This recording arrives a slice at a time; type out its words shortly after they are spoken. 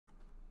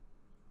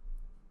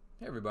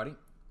Hey everybody,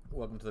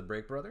 welcome to the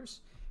Break Brothers.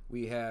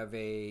 We have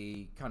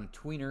a kind of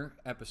tweener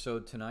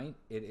episode tonight.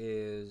 It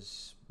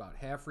is about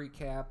half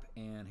recap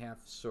and half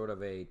sort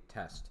of a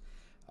test.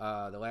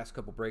 The last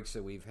couple breaks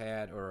that we've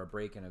had, or a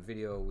break in a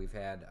video we've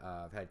had,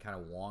 I've had kind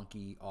of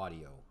wonky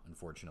audio,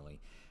 unfortunately.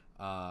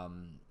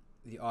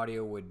 The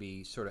audio would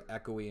be sort of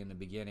echoey in the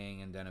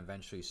beginning and then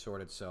eventually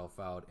sort itself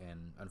out,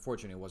 and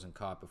unfortunately it wasn't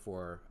caught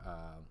before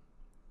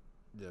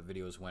the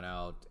videos went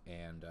out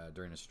and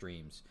during the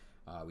streams.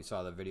 We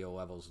saw the video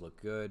levels look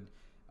good.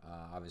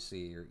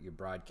 Obviously, you're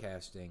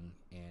broadcasting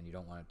and you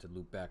don't want it to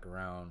loop back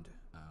around,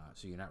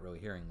 so you're not really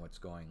hearing what's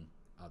going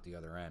out the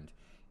other end.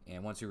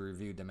 And once we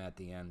reviewed them at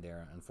the end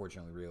there,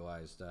 unfortunately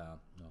realized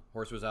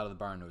horse was out of the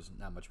barn. There was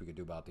not much we could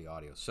do about the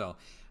audio. So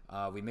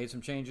we made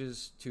some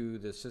changes to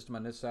the system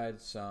on this side.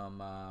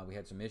 We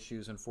had some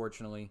issues,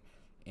 unfortunately.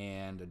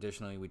 And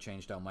additionally, we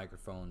changed out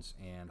microphones,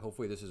 and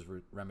hopefully this has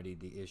remedied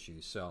the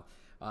issues. So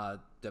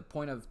the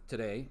point of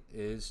today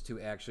is to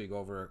actually go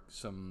over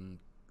some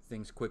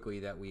things quickly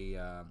that we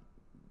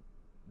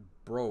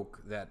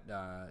broke that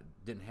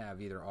didn't have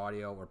either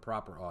audio or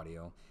proper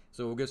audio.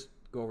 So we'll just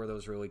go over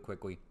those really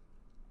quickly.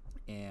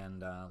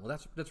 And well,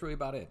 that's really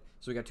about it.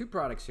 So we got two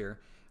products here.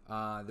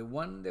 The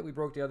one that we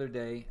broke the other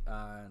day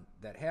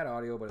that had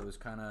audio, but it was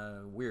kind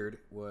of weird,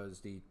 was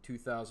the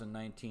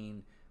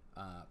 2019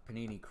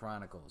 Panini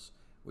Chronicles,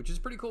 which is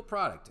a pretty cool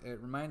product. It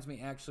reminds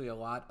me actually a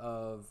lot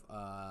of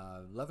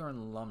Leather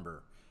and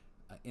Lumber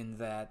in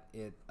that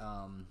it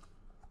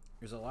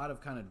there's a lot of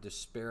kind of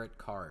disparate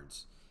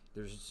cards.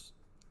 There's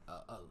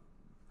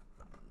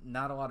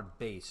not a lot of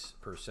base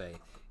per se.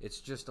 It's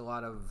just a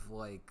lot of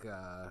like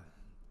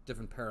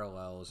different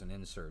parallels and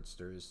inserts.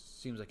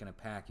 Seems like in a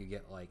pack you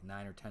get like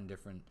 9 or 10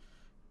 different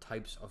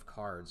types of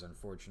cards,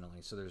 unfortunately,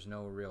 so there's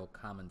no real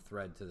common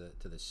thread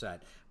to the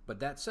set. But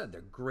that said,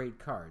 they're great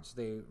cards.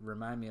 They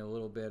remind me a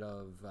little bit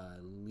of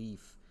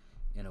Leaf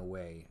in a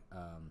way,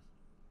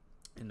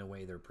 in the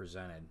way they're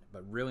presented,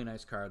 but really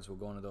nice cards. We'll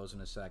go into those in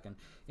a second.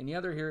 And the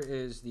other here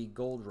is the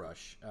Gold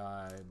Rush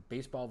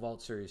Baseball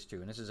Vault Series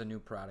 2, and this is a new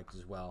product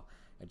as well.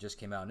 It just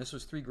came out, and this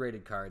was 3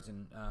 graded cards,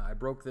 and I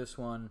broke this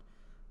one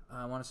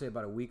I want to say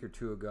about a week or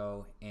two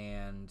ago,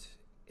 and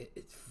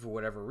for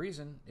whatever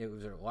reason, it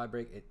was a live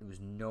break. It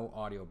was no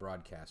audio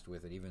broadcast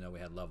with it, even though we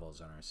had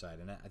levels on our side.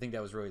 And I think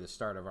that was really the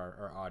start of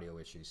our audio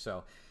issues.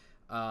 So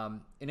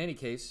in any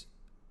case,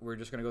 we're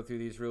just going to go through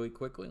these really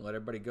quickly and let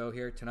everybody go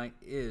here. Tonight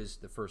is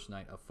the first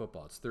night of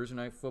football. It's Thursday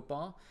night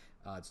football.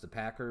 It's the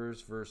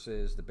Packers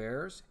versus the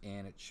Bears,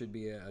 and it should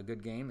be a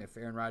good game. If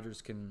Aaron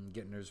Rodgers can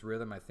get in his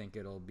rhythm, I think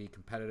it'll be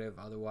competitive.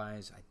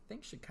 Otherwise, I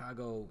think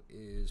Chicago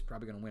is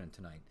probably going to win it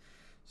tonight.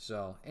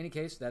 So, any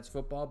case, that's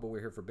football, but we're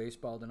here for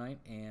baseball tonight,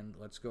 and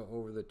let's go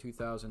over the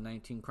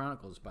 2019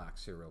 Chronicles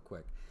box here real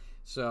quick.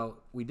 So,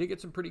 we did get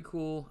some pretty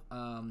cool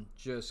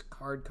just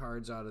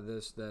cards out of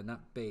this.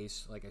 Not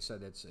base, like I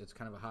said, it's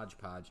kind of a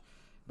hodgepodge,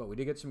 but we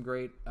did get some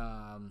great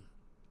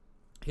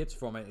hits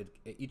from it.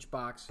 Each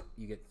box,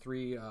 you get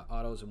 3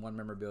 autos and 1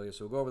 memorabilia,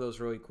 so we'll go over those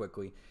really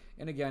quickly.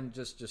 And again,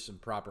 just some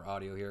proper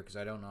audio here, because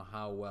I don't know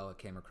how well it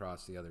came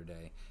across the other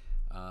day.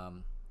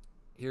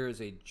 Here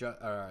is a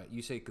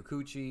Yusei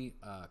Kikuchi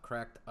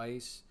Cracked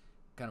Ice,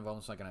 kind of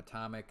almost like an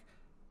atomic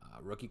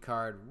rookie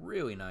card.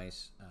 Really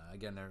nice.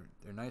 Again, they're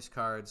nice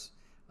cards.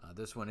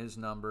 This one is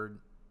numbered,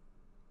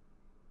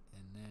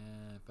 and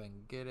then if I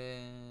can get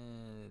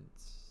it,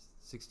 it's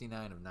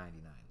 69 of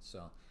 99.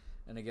 So,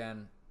 and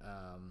again,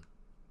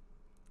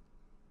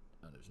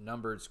 there's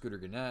numbered Scooter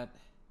Gannett.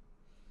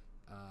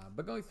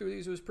 But going through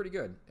these, it was pretty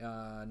good.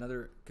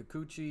 Another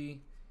Kikuchi.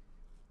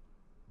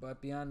 But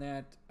beyond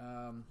that,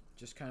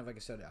 just kind of, like I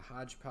said, a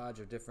hodgepodge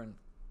of different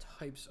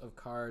types of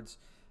cards.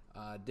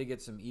 Did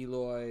get some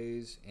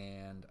Eloys,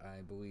 and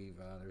I believe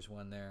there's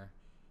one there,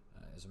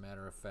 as a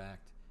matter of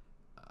fact.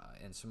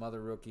 And some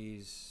other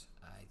rookies.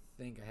 I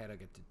think I had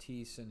like a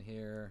Tatis in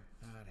here.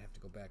 I'd have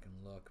to go back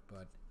and look,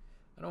 but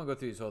I don't want to go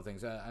through these whole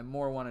things. I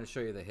more wanted to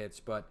show you the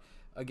hits. But,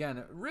 again,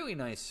 a really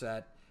nice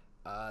set.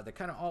 They're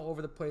kind of all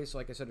over the place.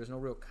 Like I said, there's no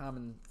real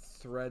common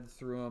thread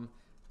through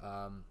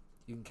them.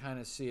 You can kind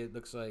of see it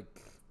looks like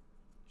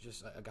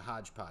just like a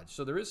hodgepodge.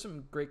 So there is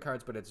some great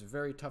cards, but it's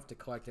very tough to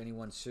collect any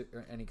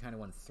kind of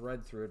one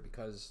thread through it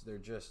because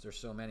there's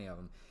so many of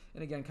them.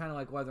 And again, kind of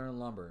like Leather and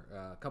Lumber,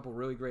 a couple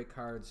really great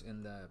cards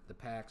in the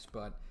packs,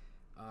 but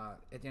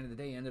at the end of the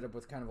day, you ended up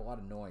with kind of a lot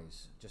of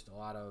noise, just a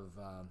lot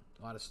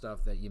of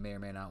stuff that you may or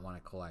may not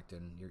want to collect,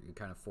 and you're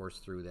kind of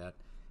forced through that,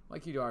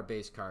 like you do our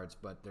base cards,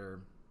 but they're,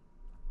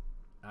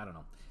 I don't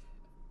know.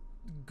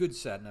 Good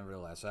set,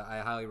 nevertheless. I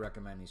highly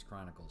recommend these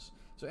Chronicles.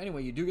 So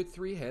anyway, you do get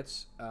 3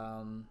 hits.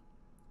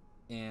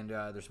 And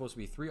there's supposed to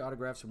be 3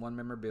 autographs and 1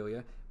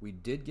 memorabilia. We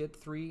did get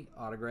 3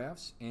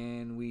 autographs,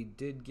 and we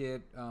did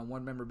get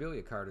 1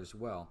 memorabilia card as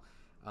well.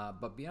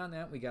 But beyond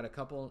that, we got a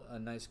couple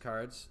nice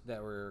cards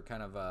that were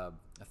kind of a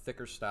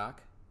thicker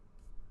stock.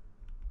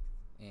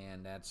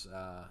 And that's,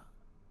 again,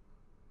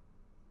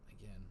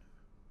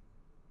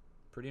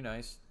 pretty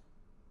nice.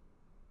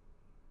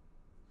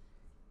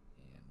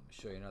 And let me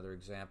show you another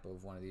example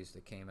of one of these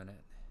that came in it.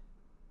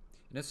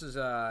 And this is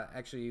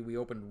actually, we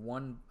opened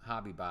one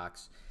hobby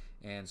box,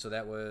 and so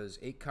that was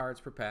 8 cards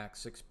per pack,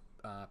 6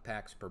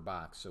 packs per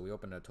box. So we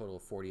opened a total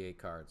of 48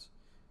 cards.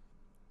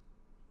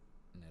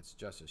 And that's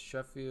Justice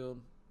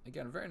Sheffield.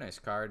 Again, a very nice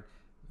card.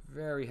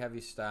 Very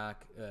heavy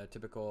stock,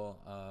 typical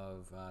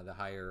of the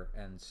higher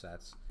end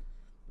sets.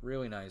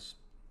 Really nice.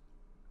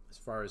 As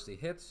far as the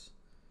hits,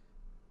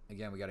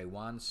 again, we got a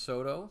Juan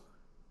Soto.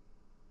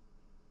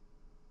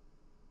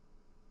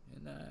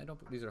 And I don't.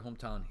 These are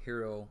hometown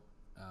hero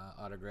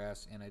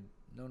autographs, and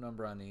no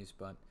number on these,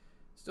 but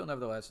still,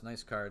 nevertheless,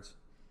 nice cards.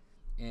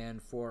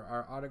 And for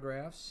our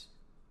autographs,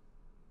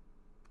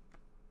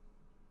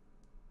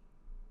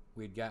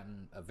 we'd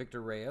gotten a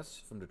Victor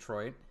Reyes from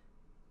Detroit,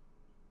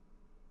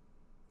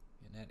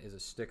 and that is a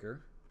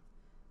sticker.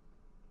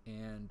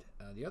 And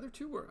the other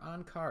two were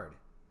on card.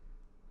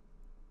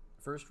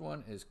 First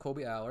one is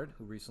Colby Allard,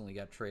 who recently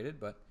got traded,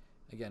 but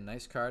again,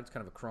 nice card. It's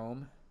kind of a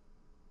chrome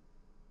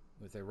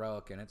with a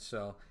relic in it.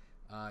 So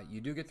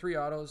you do get 3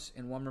 autos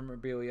and 1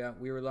 memorabilia.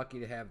 We were lucky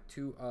to have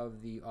 2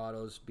 of the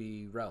autos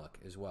be relic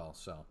as well.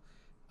 So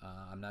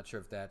I'm not sure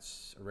if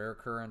that's a rare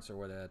occurrence or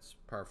whether that's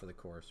par for the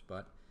course,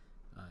 but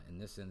in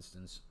this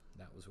instance,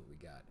 that was what we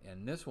got.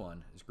 And this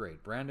one is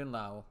great. Brandon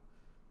Lau,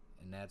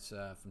 and that's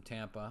from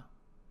Tampa.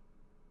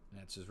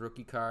 And that's his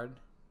rookie card.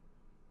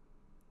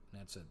 And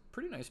that's a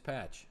pretty nice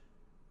patch.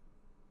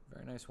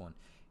 Very nice one.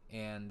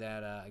 And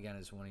that, again,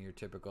 is one of your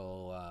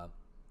typical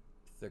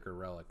thicker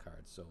relic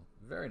cards. So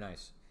very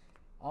nice.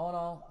 All in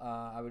all,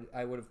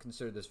 I would have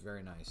considered this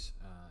very nice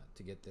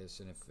to get this.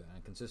 And if on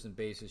a consistent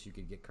basis you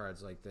could get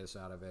cards like this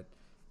out of it,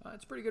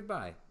 it's a pretty good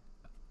buy.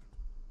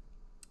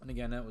 And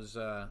again, that was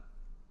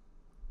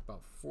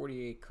about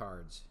 48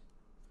 cards.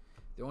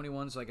 The only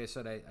ones, like I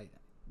said, I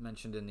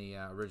mentioned in the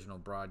original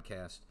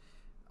broadcast,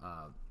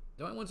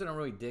 the only ones that I don't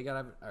really dig out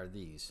of it are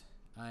these.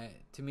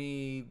 To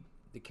me,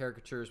 the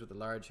caricatures with the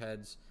large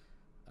heads,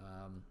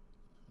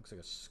 looks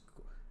like a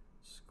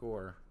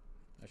score.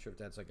 Not sure if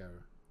that's like a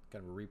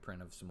kind of a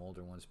reprint of some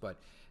older ones, but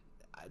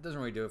it doesn't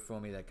really do it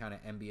for me. That kind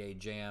of NBA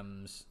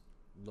Jams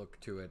look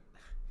to it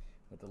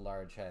with the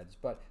large heads.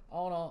 But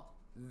all in all,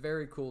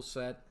 very cool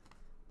set.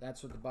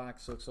 That's what the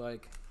box looks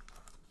like.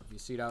 If you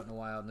see it out in the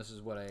wild, and this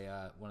is what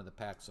one of the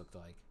packs looked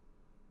like.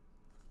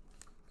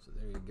 So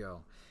there you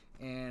go.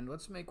 And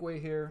let's make way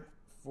here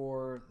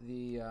for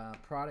the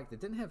product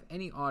that didn't have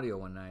any audio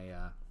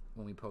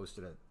when we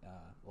posted it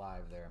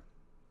live there.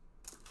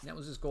 And that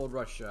was this Gold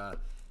Rush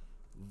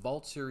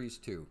Vault Series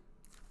 2.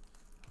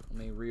 Let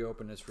me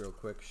reopen this real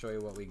quick, show you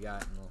what we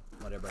got, and we'll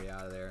let everybody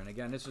out of there. And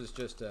again, this is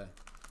just to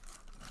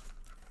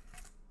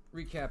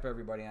recap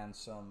everybody on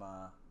some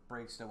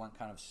breaks that went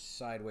kind of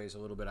sideways a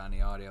little bit on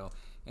the audio,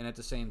 and at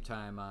the same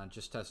time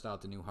just test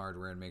out the new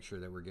hardware and make sure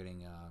that we're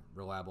getting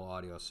reliable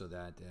audio, so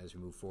that as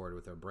we move forward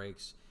with our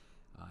breaks,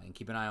 and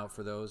keep an eye out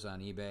for those on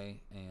eBay,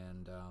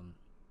 and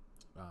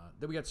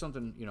that we got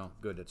something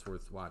good that's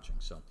worth watching.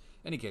 So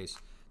any case,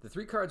 the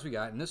 3 cards we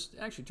got, and this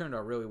actually turned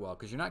out really well,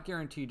 because you're not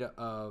guaranteed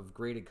of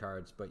graded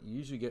cards, but you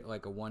usually get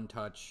like a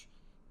 1-touch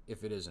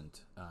if it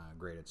isn't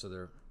graded. So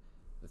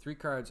the 3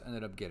 cards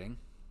ended up getting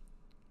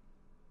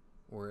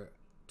were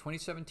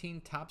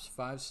 2017 Topps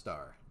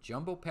 5-star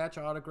Jumbo Patch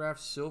Autograph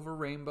Silver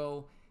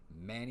Rainbow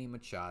Manny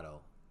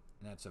Machado,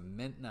 and that's a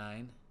mint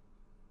 9.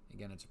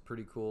 Again, it's a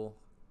pretty cool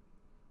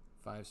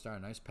 5-star,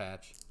 nice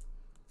patch.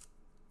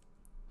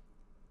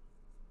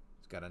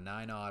 It's got a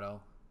 9 auto.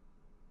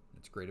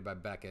 It's graded by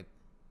Beckett.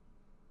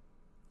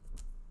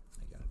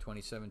 I got a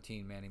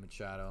 2017 Manny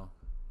Machado.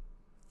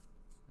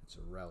 It's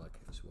a relic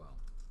as well.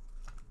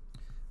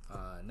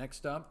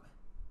 Next up,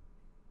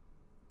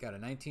 got a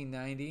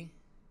 1990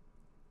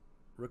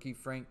 rookie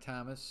Frank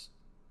Thomas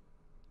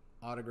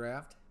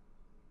autographed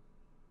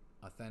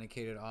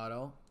authenticated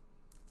auto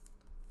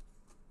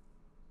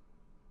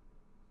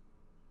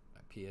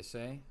by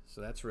PSA.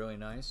 So that's really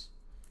nice.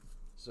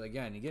 So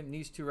again, you're getting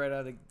these 2 right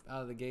out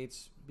of the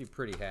gates, be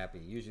pretty happy.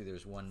 Usually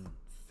there's one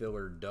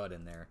filler dud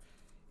in there.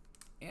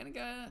 And I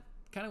got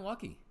kind of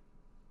lucky.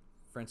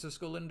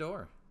 Francisco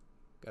Lindor.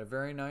 Got a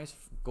very nice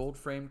gold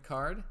framed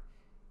card.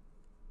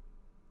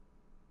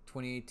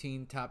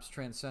 2018 Topps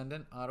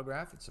Transcendent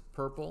autograph. It's a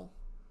purple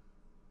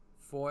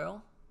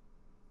foil.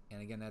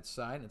 And again, that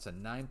side, it's a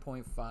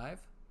 9.5.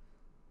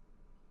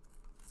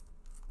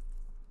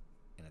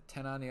 And a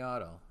 10 on the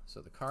auto.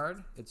 So the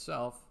card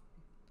itself,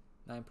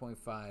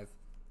 9.5.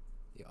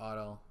 The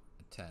auto,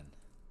 a 10.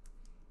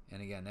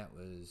 And again, that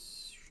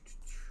was,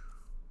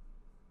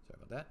 sorry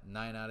about that,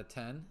 9 out of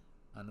 10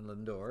 on the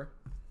Lindor.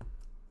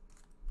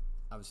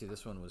 Obviously,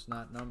 this one was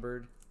not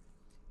numbered.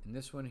 And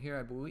this one here,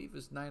 I believe,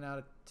 is 9 out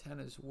of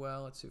 10 as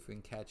well. Let's see if we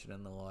can catch it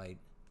in the light.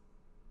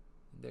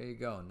 And there you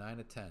go, 9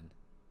 of 10. And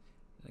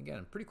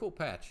again, pretty cool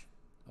patch.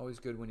 Always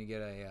good when you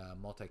get a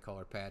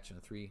multicolor patch, and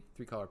a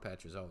three-color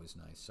patch is always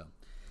nice. So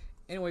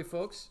anyway,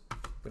 folks,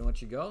 gonna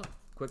let you go.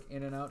 Quick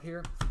in and out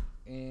here.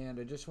 And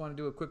I just want to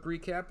do a quick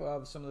recap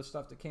of some of the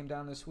stuff that came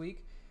down this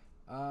week.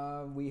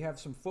 We have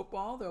some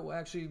football that will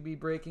actually be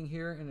breaking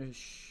here in a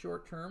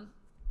short term.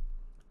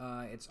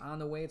 It's on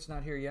the way. It's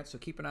not here yet, so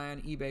keep an eye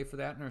on eBay for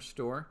that in our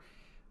store.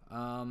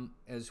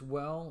 As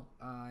well,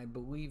 I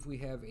believe we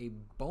have a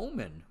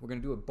Bowman. We're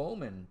going to do a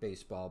Bowman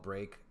baseball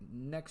break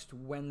next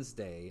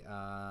Wednesday,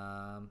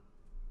 9/11,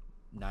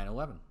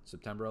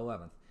 September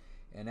 11th.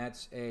 And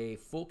that's a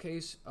full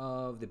case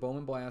of the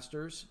Bowman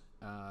Blasters.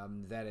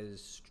 That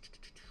is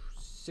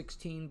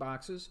 16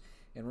 boxes.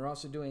 And we're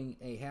also doing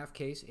a half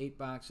case, 8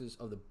 boxes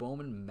of the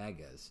Bowman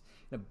Megas.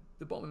 Now,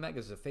 the Bowman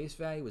Megas, the face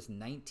value was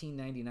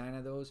 $19.99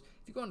 of those.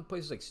 If you go into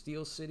places like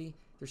Steel City,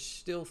 they're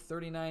still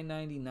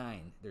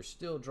 $39.99. They're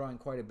still drawing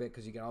quite a bit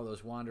because you got all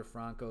those Wander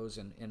Francos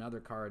and other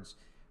cards.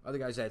 Other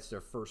guys, that's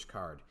their first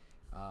card.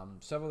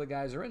 Several of the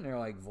guys are in there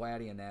like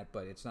Vladdy and that,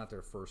 but it's not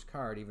their first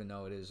card, even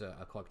though it is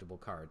a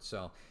collectible card.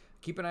 So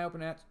keep an eye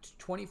open at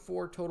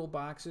 24 total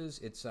boxes.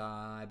 It's,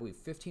 I believe,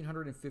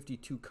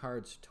 1,552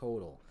 cards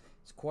total.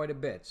 It's quite a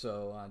bit,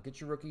 so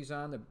get your rookies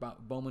on. The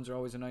Bowmans are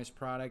always a nice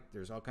product.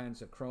 There's all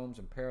kinds of chromes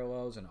and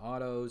parallels and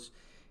autos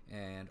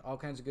and all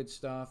kinds of good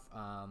stuff.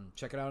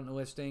 Check it out in the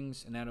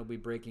listings, and that'll be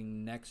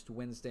breaking next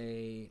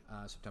Wednesday,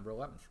 September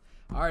 11th.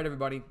 All right,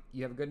 everybody.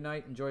 You have a good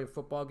night. Enjoy a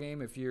football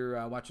game if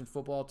you're watching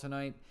football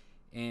tonight.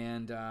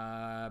 And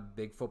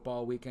big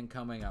football weekend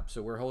coming up.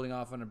 So we're holding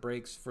off on the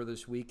breaks for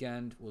this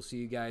weekend. We'll see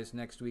you guys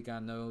next week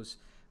on those.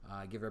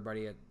 Give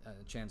everybody a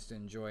chance to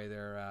enjoy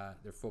their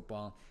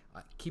football.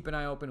 Keep an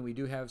eye open. We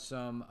do have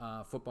some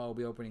football will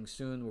be opening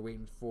soon. We're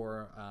waiting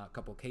for a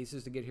couple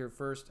cases to get here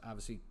first.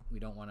 Obviously, we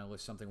don't want to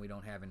list something we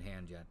don't have in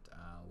hand yet.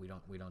 We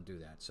don't do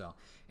that. So,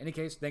 in any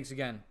case, thanks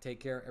again. Take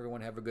care, everyone.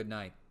 Have a good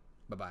night.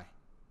 Bye-bye.